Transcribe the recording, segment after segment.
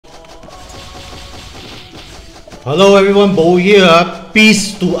Hello everyone, Bo here.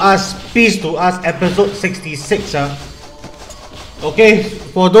 Peace to us, episode 66. Okay,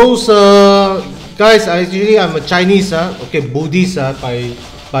 for those guys, I'm a Chinese, okay, Buddhist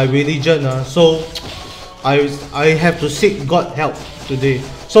by religion. So I have to seek God help today.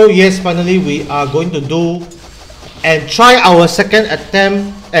 So yes, finally we are going to do and try our second attempt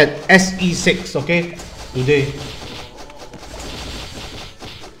at SE6, okay, today.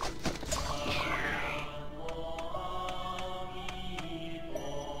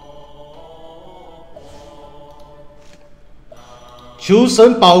求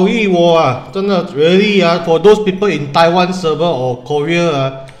神保佑我啊，真的 really for those people in Taiwan server or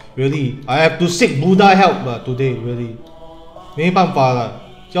Korea really I have to seek Buddha help today really 没办法了，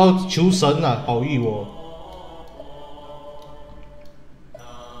要求神保佑我。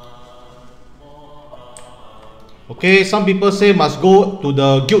Okay, some people say must go to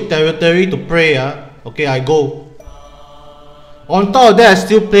the guild territory to pray. Okay, I go. On top of that, I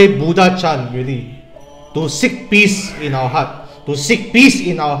still play Buddha chant really to seek peace in our heart. To seek peace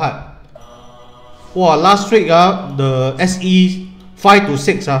in our heart. Wow, last week the SE 5 to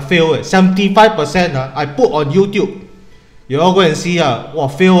 6 failed 75%. I put on YouTube. You all go and see wow,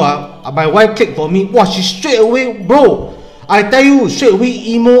 fail my wife clicked for me. Wow, she straight away, bro. I tell you, straight away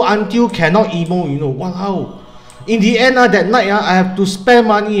emo until cannot emo, you know. Wow. In the end that night I have to spend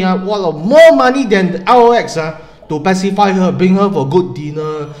money wow, more money than the LOX to pacify her, bring her for good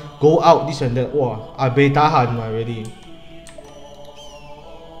dinner, go out, this and that. Wow, I be tahan already.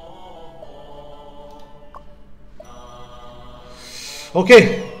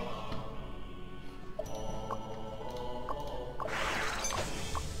 Okay.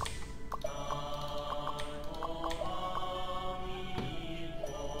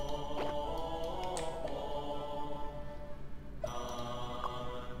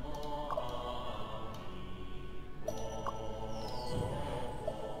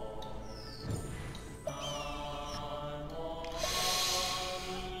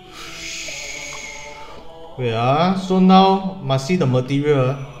 Wait, so now must see the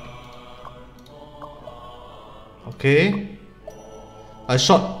material. Okay, I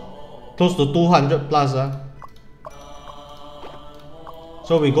shot close to 200 plus.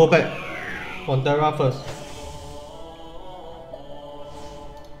 So we go back Pantera first.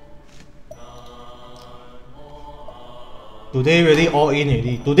 Today really all in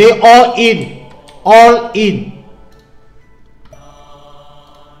already. Today all in. All in.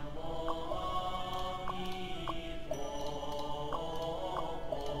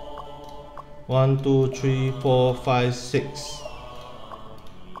 One, two, three, four, five, six.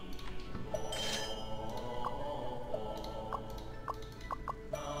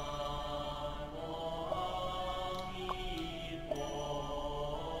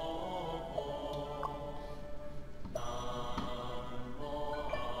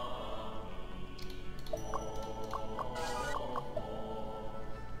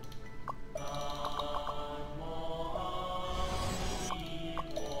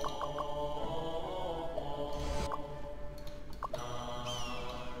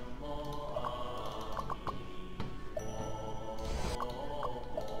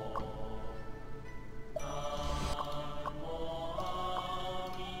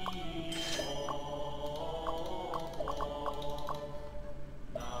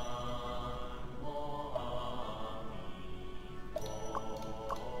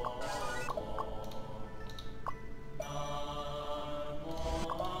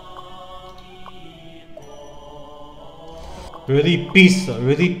 Really peace,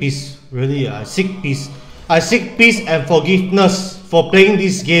 really I seek peace. I seek peace and forgiveness for playing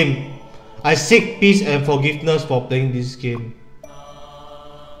this game. I seek peace and forgiveness for playing this game.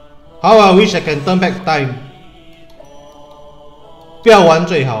 How I wish I can turn back time. 不要玩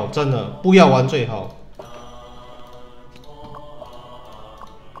最好，真的不要玩最好。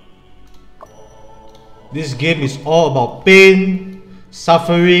This game is all about pain,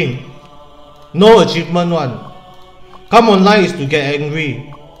 suffering, no achievement one. Come online is to get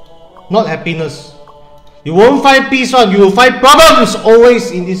angry, not happiness. You won't find peace one, you will find problems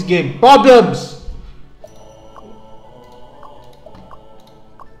always in this game. Problems.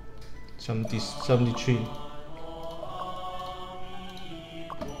 73.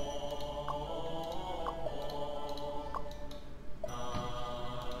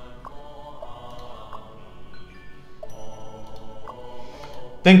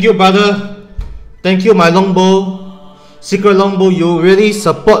 Thank you, brother. Thank you, my longbow. Secret longbow, you really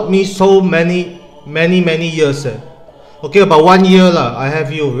support me so many years. Okay, about 1 year I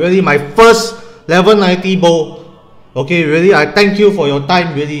have you. Really, my first level 90 bow. Okay, really, I thank you for your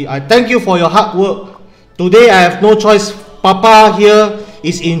time. Really, I thank you for your hard work Today I have no choice. Papa here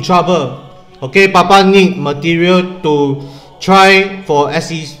is in trouble. Okay, Papa need material to try for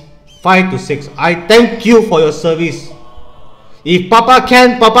SE 5 to 6. I thank you for your service. If Papa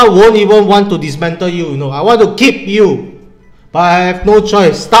can, Papa won't even want to dismantle you. You know, I want to keep you, but I have no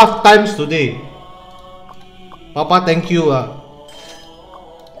choice. Tough times today. Papa, thank you.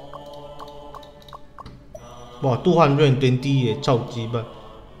 Wow, 220 超级吧。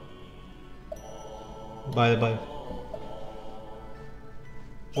Bye bye.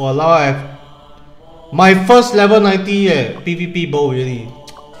 Walao, I have my first level 90 PvP bow really.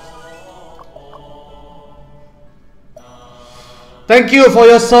 Thank you for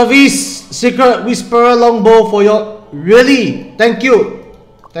your service, Secret Whisperer Longbow, for your really. Thank you.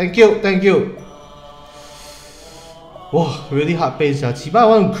 Thank you. Thank you. Wow, really hard pain. I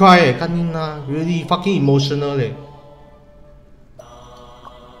want to cry. Really fucking emotional.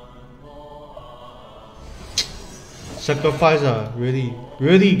 Sacrifice, really,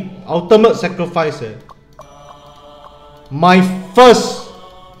 really ultimate sacrifice. My first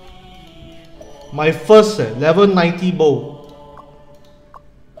level 90 bow.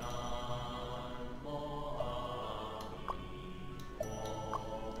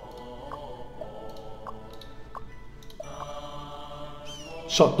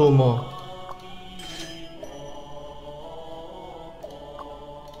 Shot 2 more.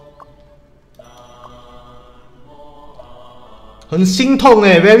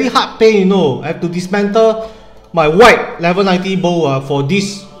 Very hard pain, you know. I have to dismantle my white level 90 bow for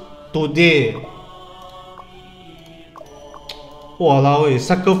this today. Walao,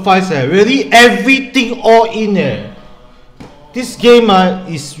 sacrifice, really everything all in. This game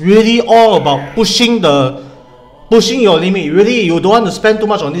is really all about pushing your limit. Really, you don't want to spend too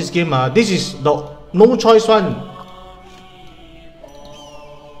much on this game. This is the no choice one.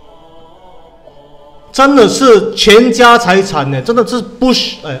 真的是全家财产真的是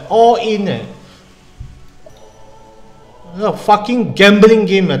push all in a fucking gambling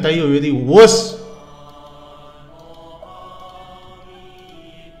game. I tell you, really worse.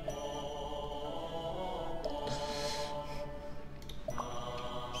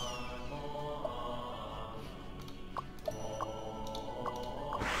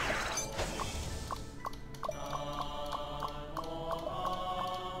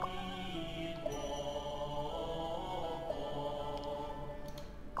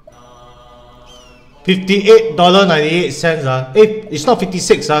 $58.98. It's not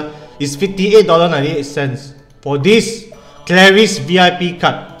 56. It's $58.98 for this Clarice VIP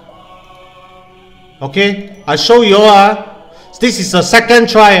card. Okay, I show you this is the second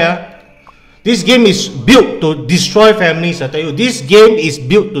try. This game is built to destroy families. I tell you, this game is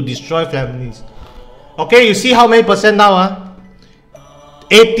built to destroy families. Okay, you see how many percent now?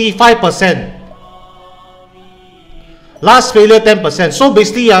 85%. Last failure 10%. So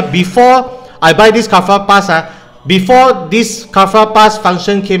basically, before I buy this Kafra Pass, before this Kafra Pass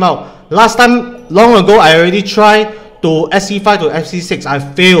function came out, last time, long ago, I already tried to SC5 to SC6. I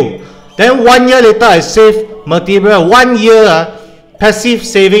failed. Then 1 year later, I saved material. 1 year passive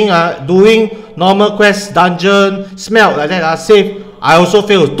saving, doing normal quest, dungeon, smelt like that. Save. I also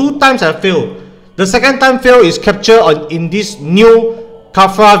failed. 2 times I failed. The second time fail is captured in this new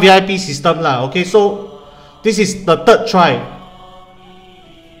Kafra VIP system. Okay, so this is the third try.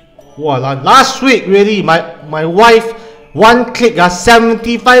 Wow, last week really my wife 1 click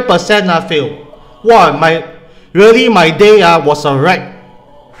 75% failed. Wow, my day was a wreck.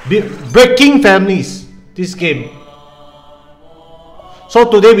 Breaking families, this game. So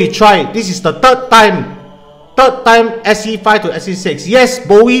today we try. This is the third time SE5 to SE6. Yes,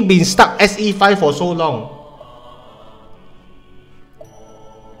 Bowie been stuck SE5 for so long.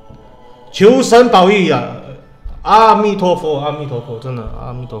 求神保佑阿弥陀佛，阿弥陀佛，真的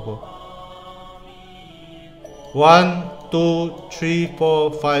阿弥陀佛。1, 2, 3,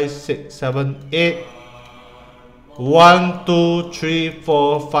 4, 5, 6, 7, 8. 1, 2, 3,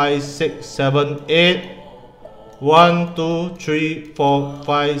 4, 5, 6, 7, 8. 1, 2, 3, 4,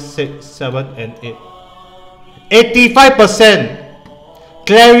 5, 6, 7, and 8. 85%.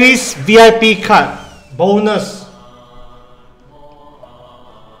 Clarice VIP card bonus.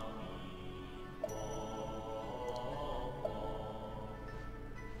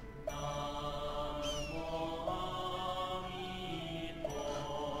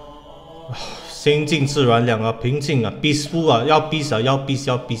 心静自然凉平静peaceful要 peace 要 peace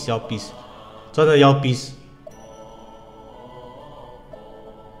要 peace 要 peace， 真的要 peace。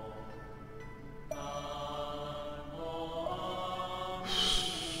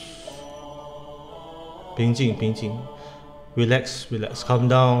平静平静 Relax, relax, calm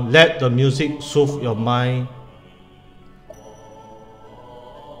down. Let the music soothe your mind.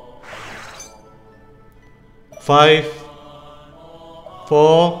 Five,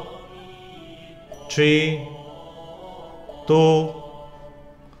 4, 3, 2,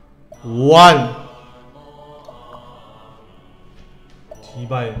 1.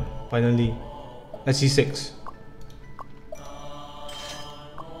 Bye. Finally, SE6.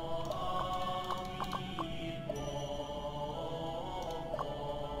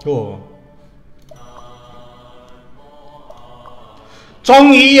哦，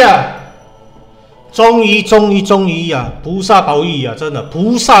终于呀！终于呀！菩萨保佑呀！真的，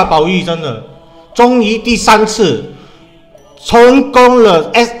菩萨保佑，真的，终于第3次成功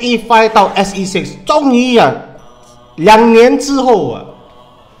了 SE5 到 SE6， 终于呀！2年之后啊。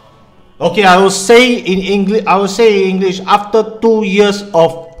Okay, I will say in English. After 2 years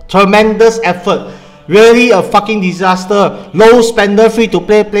of tremendous effort, really a fucking disaster. Low spender, free to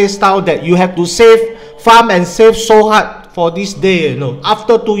play style that you have to save, farm and save so hard for this day. You know,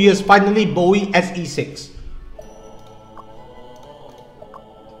 after 2 years, finally Bowie SE6.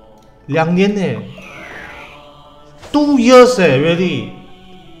 2年呢 2 years really.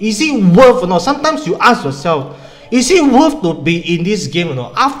 Is it worth or not? Sometimes you ask yourself, is it worth to be in this game or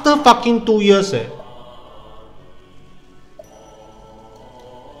not? After fucking 2 years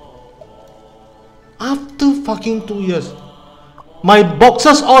After fucking 2 years. My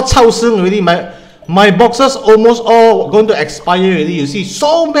boxes all 超生 already. My boxes almost all going to expire already. You see,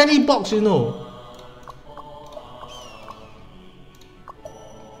 so many boxes, you know.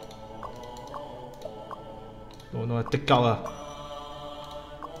 Oh no, I take out lah.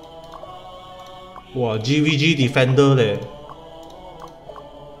 Wow, GVG defender leh.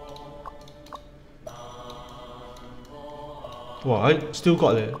 Wow, I still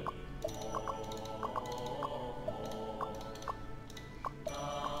got leh.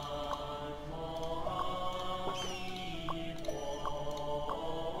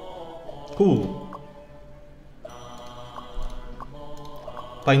 Cool.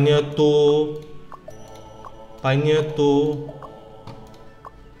 Pioneer 2.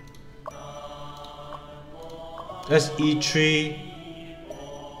 SE3.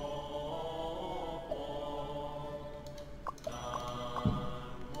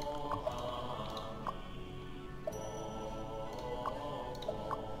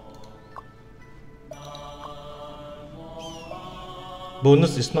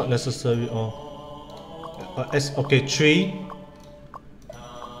 Bonus is not necessary. Okay, 3.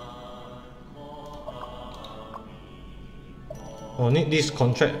 Oh, need this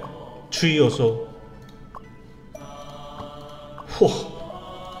contract 3 also.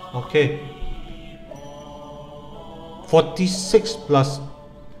 Okay. 46 plus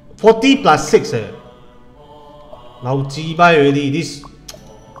 40 plus 6 Lao ji bai already this.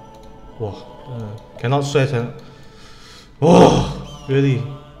 Wow, cannot sweat. Oh, really?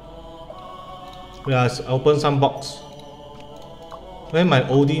 Let's open some box. Where my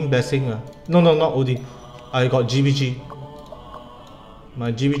Odin blessing? No, not Odin. I got GBG.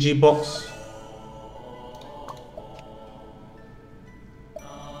 My GBG box.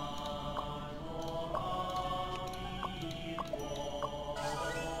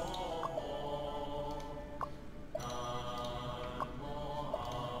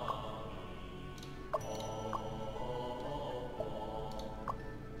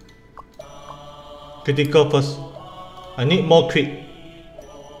 Critical first. I need more crit.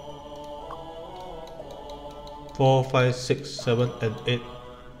 4, 5, 6, 7, and 8.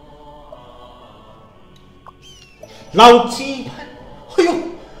 Lao chi bai.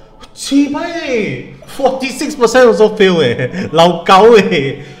 Aiyo, chi bai 46% also fail Lao gao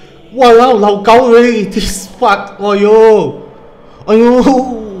Wow, Lao gao this fuck. Aiyo.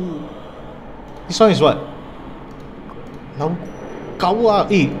 This one is what? Lao gao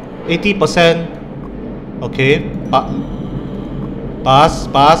 80%. Okay, pass.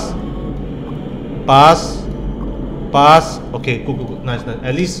 Okay, good. Nice.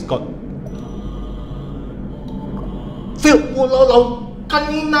 At least got. Fail. Wow,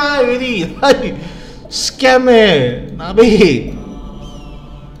 kanina already. Scam nabi.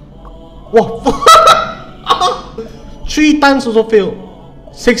 Wow. 3 times also fail.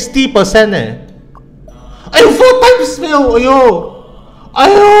 60% 4 times fail.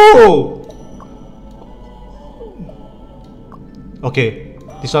 Ayo. Okay,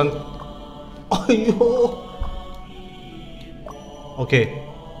 this one. Okay.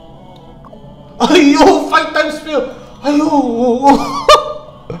 5 times fail.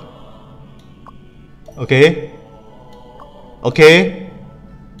 Okay.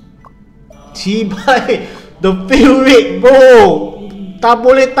 击败 The fail rate, bro. Tak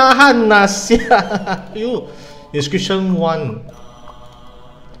boleh tahan lah, sia. You. Inscription 1.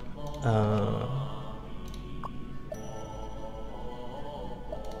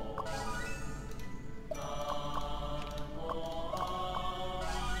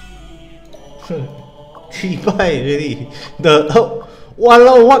 Really. The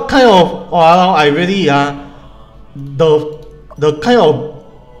walao, what kind of walao, I really the kind of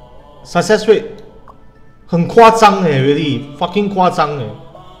success rate 很夸张 really fucking 夸张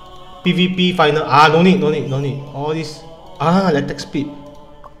PVP final no need all this attack speed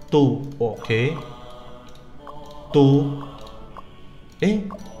 2 okay 2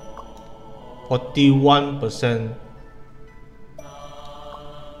 41%.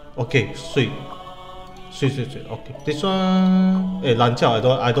 Okay, sweet. Okay, this one懒觉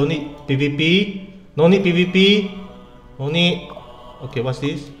I don't need PVP. No need PVP. No need. Okay, what's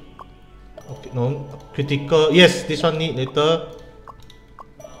this? Okay, no critical. Yes, this one need later.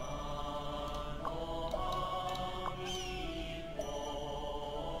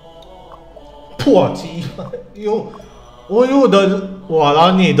 Poor G. Yo,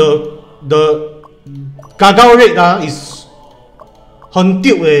 the gagal rate is 很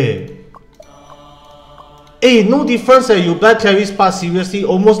丢no difference you buy Clarice pass seriously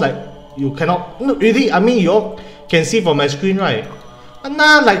almost like you cannot really. I mean you all can see from my screen right,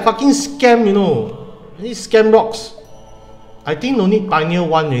 like fucking scam, you know. These scam rocks. I think no need Pioneer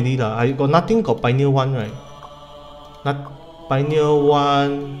 1 already lah. I got nothing got Pioneer 1 right. Not Pioneer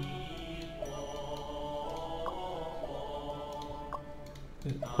 1.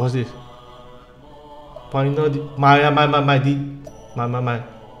 What's this? Pioneer my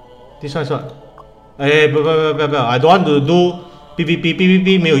this one is what? I don't want to do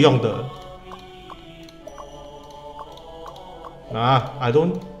PVP 没有用的。I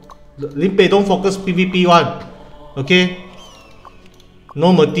don't. Limpe don't focus PVP one. Okay?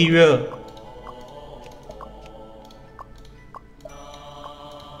 No material.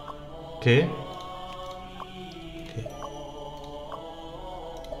 Okay.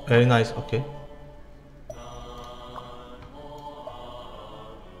 Very nice. Okay.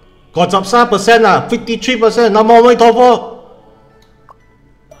 Got 13% 53%， 那么会头发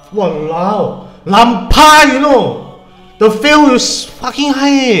，walao， 难拍 you know，the fail is fucking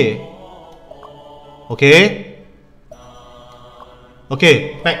high. Okay.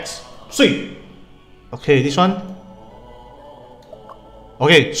 Okay, max 3. Okay, this one.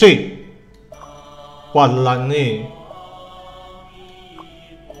 Okay, 3. 哇烂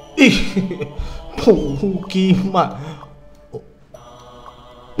普基嘛。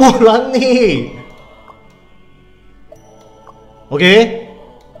哇烂OK，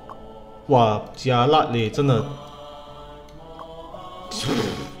 哇加辣真的。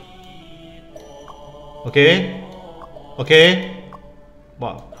OK，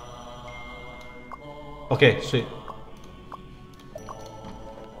 哇 OK， 所以。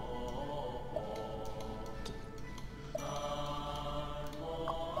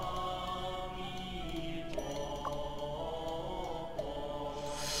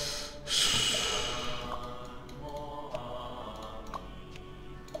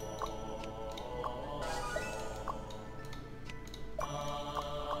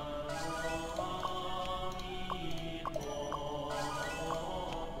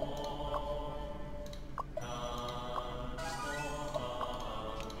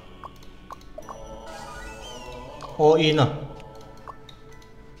all in 啊。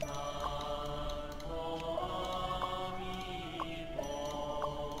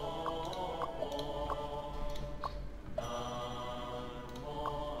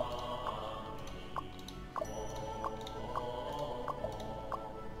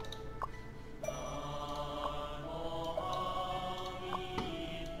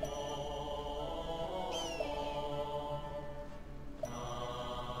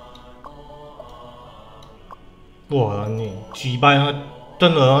哇，你几百啊！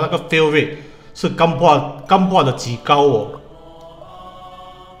真的那个 fail rate 是干破的极高哦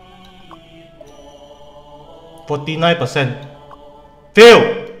 ，49% fail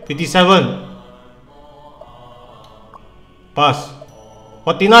 57 pass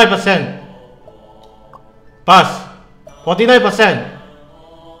 49% pass 49%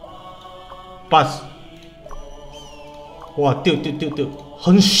 pass 哇，丢，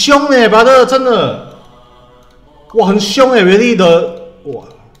很凶哎 ，brother 真的。 哇，很凶哎 ，really 的，哇，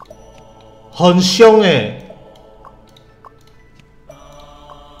很凶哎。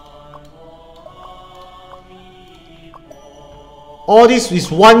All this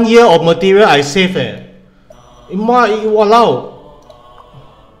is 1 year of material I save eh。妈，walao。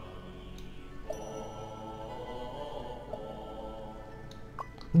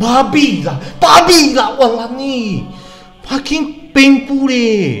Babi lah, walang ni. Fucking painful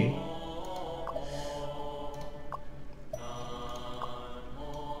eh.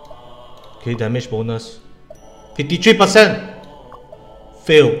 Okay, damage bonus. 53%.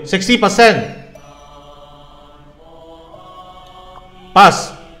 Fail. 60%.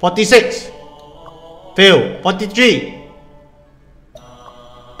 Pass. 46. Fail. 43.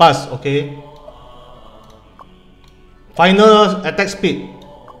 Pass. Okay. Final attack speed.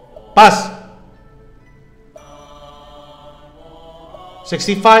 Pass.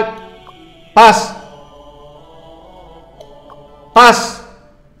 65. Pass. Pass.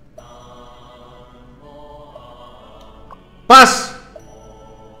 Pass.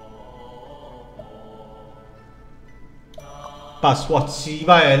 Pass. Wah,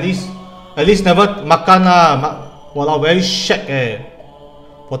 cibai, at least never makan lah. Walau very shag eh.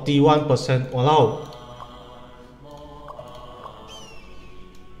 41%. Walau.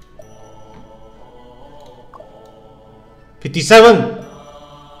 $57.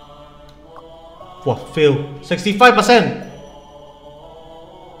 Wah, fail. 65%.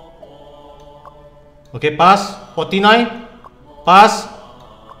 Okay, pass. 49. Pass.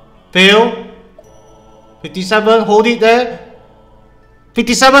 Fail. 57. Hold it there.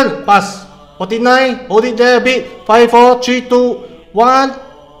 57. Pass. 49. Hold it there a bit. 5, 4, 3, 2, 1.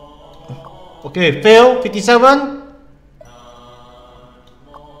 Okay, fail. 57.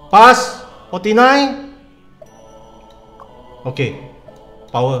 Pass. 49. Okay.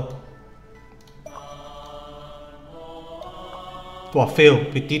 Power. Wah, fail.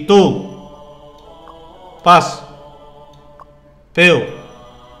 52. Pass. Fail.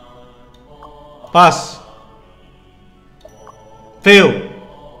 Pass. Fail.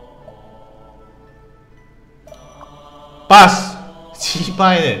 Pass. 七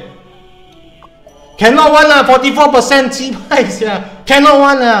败 leh. Cannot one lah. 44%. 七败 sia. Cannot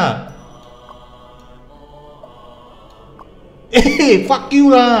one lah. Eh, fuck you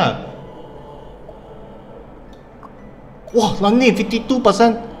lah. Wah, lang ni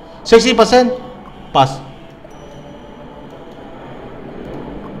 52%. 60%. Pass.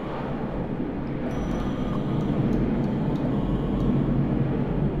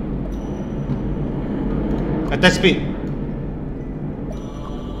 Attack speed.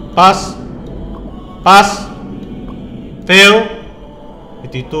 Pass. Pass. Fail.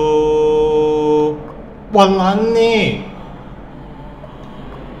 52. Walang ni.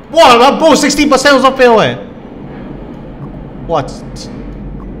 Wah, bro, 60% also fail eh. What?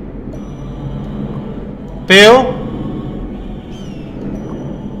 Fail.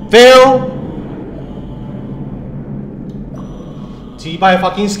 Fail. Buy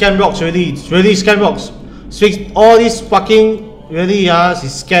fucking scam rocks really. It's really scam rocks. All these fucking really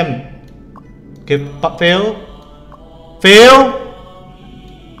is scam. Okay, but fail. Fail.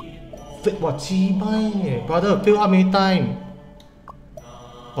 What? Buy, brother, fail how many times?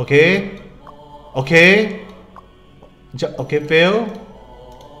 Okay. Okay. Okay, fail.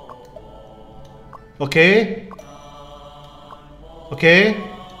 Okay. Okay.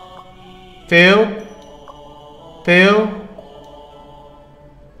 Fail. Fail.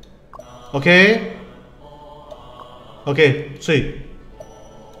 Okay. Okay, 3.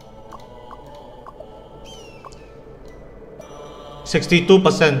 %62.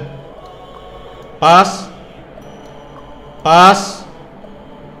 Pass. Pass.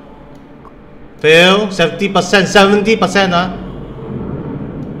 Fail. 70%. 70% ah.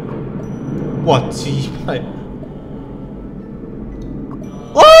 What?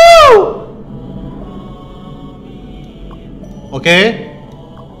 Oh! Okay.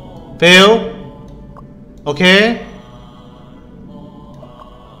 Fail. Okay.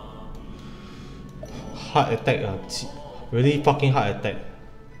 Heart attack really fucking heart attack.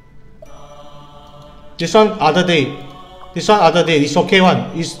 This one other day. This one other day. It's okay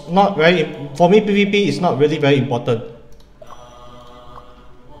one. It's not very, for me PvP is not really very important.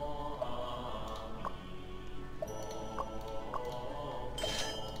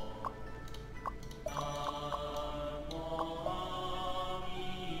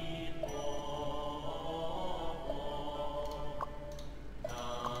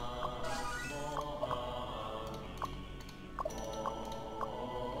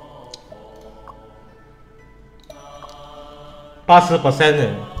 %80呢，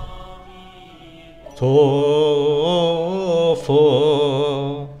托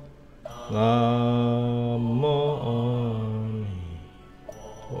佛南无阿弥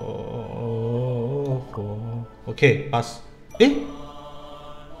陀佛。OK， pass。诶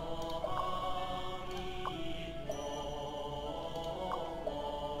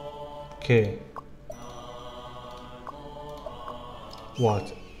 ，OK， 哇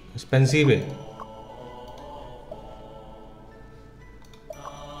expensive eh.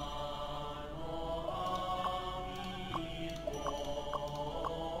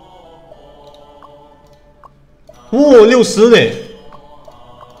 Oh, 60嘞。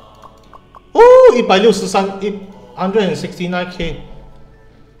哦，163 169K。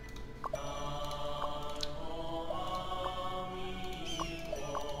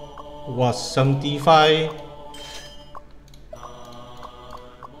哇，75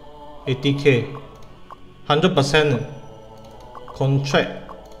 80K 100%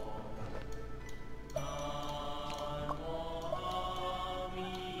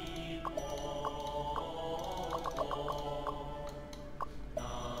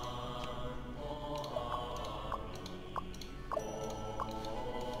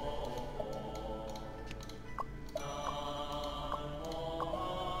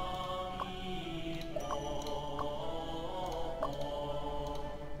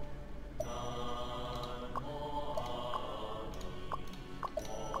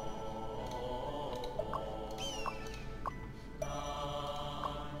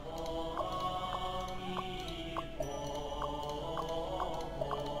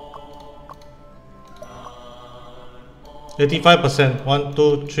 1,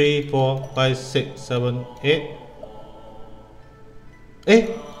 2, 3, 4, 5, 6, 7, 8. Eh,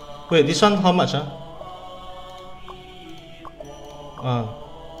 wait, this one how much?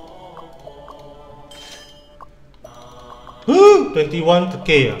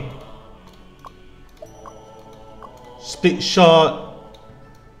 21K. Split shot.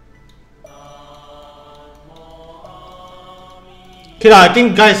 Okay lah, I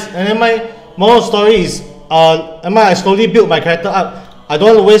think guys, and then my moral story is I slowly build my character up. I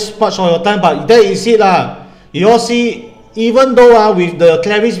don't want to waste much of your time, but that is it lah. You all see, even though with the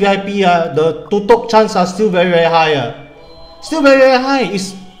Clarice VIP the tutok chance are still very high still very high.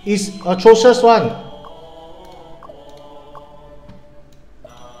 It's atrocious one.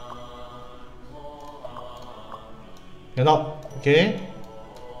 You're not okay.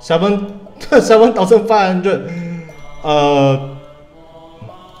 7,500.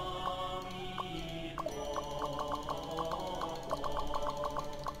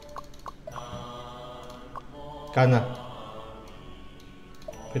 Kan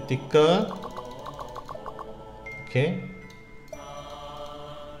critical. Okay.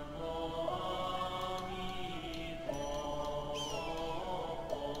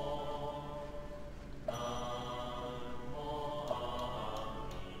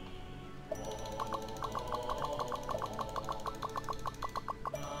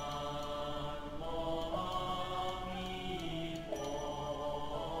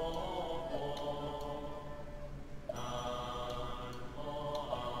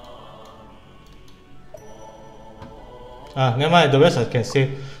 Never mind, the rest I can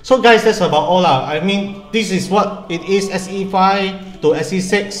save. So guys, that's about all lah. I mean, this is what it is, SE5 to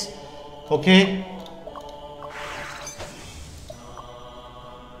SE6. Okay.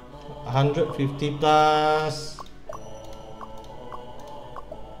 150 plus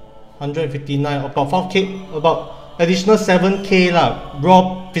 159, about 4K, about additional 7K lah,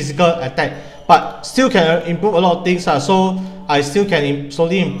 raw physical attack. But still can improve a lot of things lah. So I still can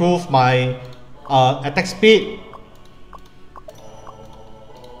slowly improve my attack speed.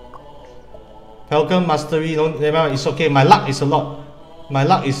 Falcon Mastery, it's okay. My luck is a lot. My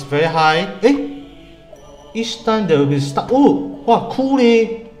luck is very high. Each time there will be stuck. Oh, wow, cool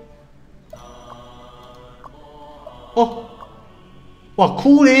eh. Oh, wow,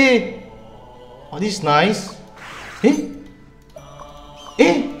 cool eh. Oh, this is nice.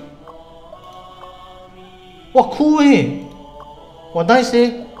 Wow, cool eh. Wow, nice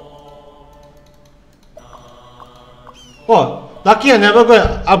eh. Wow, lucky I never go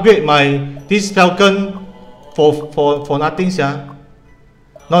and upgrade this Falcon for nothing, yeah.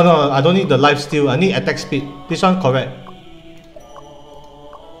 No, I don't need the life steal. I need attack speed. This one correct.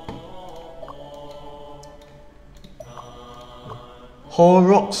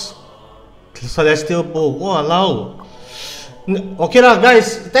 Horrocks Celestial Bow. Walao. Okay lah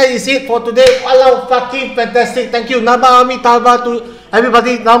guys, that is it for today. Walao, fucking fantastic. Thank you. Nama Amitabha to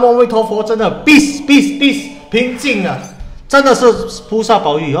everybody. Namo Amitofo. 真的 peace, peace, 平静啊。真的是菩萨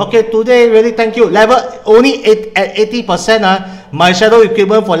保佑。Okay, today really thank you. Level only at 80% my shadow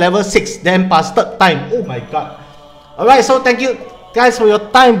equipment for level 6, then past third time. Oh my god. Alright, so thank you guys for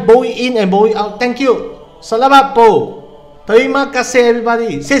your time. Bowie in and Bowie out. Thank you. Salamat po. Terima kasih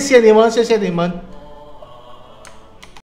everybody. 谢谢你们，谢谢你们。